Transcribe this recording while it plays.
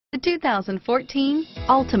The 2014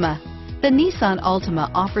 Altima. The Nissan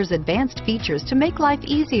Altima offers advanced features to make life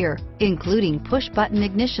easier, including push-button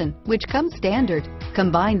ignition, which comes standard.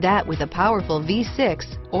 Combine that with a powerful V6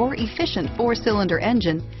 or efficient 4-cylinder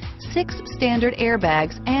engine, 6 standard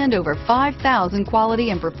airbags, and over 5,000 quality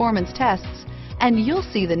and performance tests, and you'll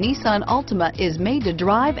see the Nissan Altima is made to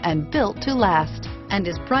drive and built to last, and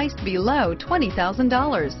is priced below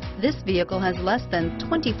 $20,000. This vehicle has less than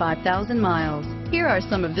 25,000 miles. Here are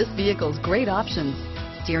some of this vehicle's great options: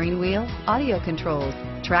 steering wheel audio controls,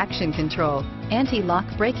 traction control, anti-lock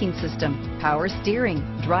braking system, power steering,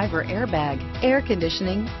 driver airbag, air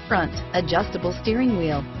conditioning, front, adjustable steering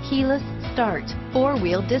wheel, keyless start,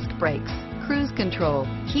 4-wheel disc brakes, cruise control,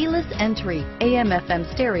 keyless entry,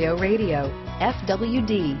 AM/FM stereo radio,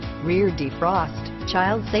 FWD, rear defrost,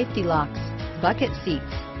 child safety locks, bucket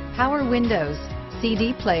seats, power windows,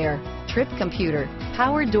 CD player, trip computer,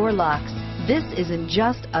 power door locks. This isn't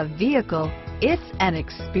just a vehicle, it's an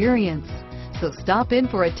experience. So stop in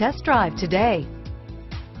for a test drive today.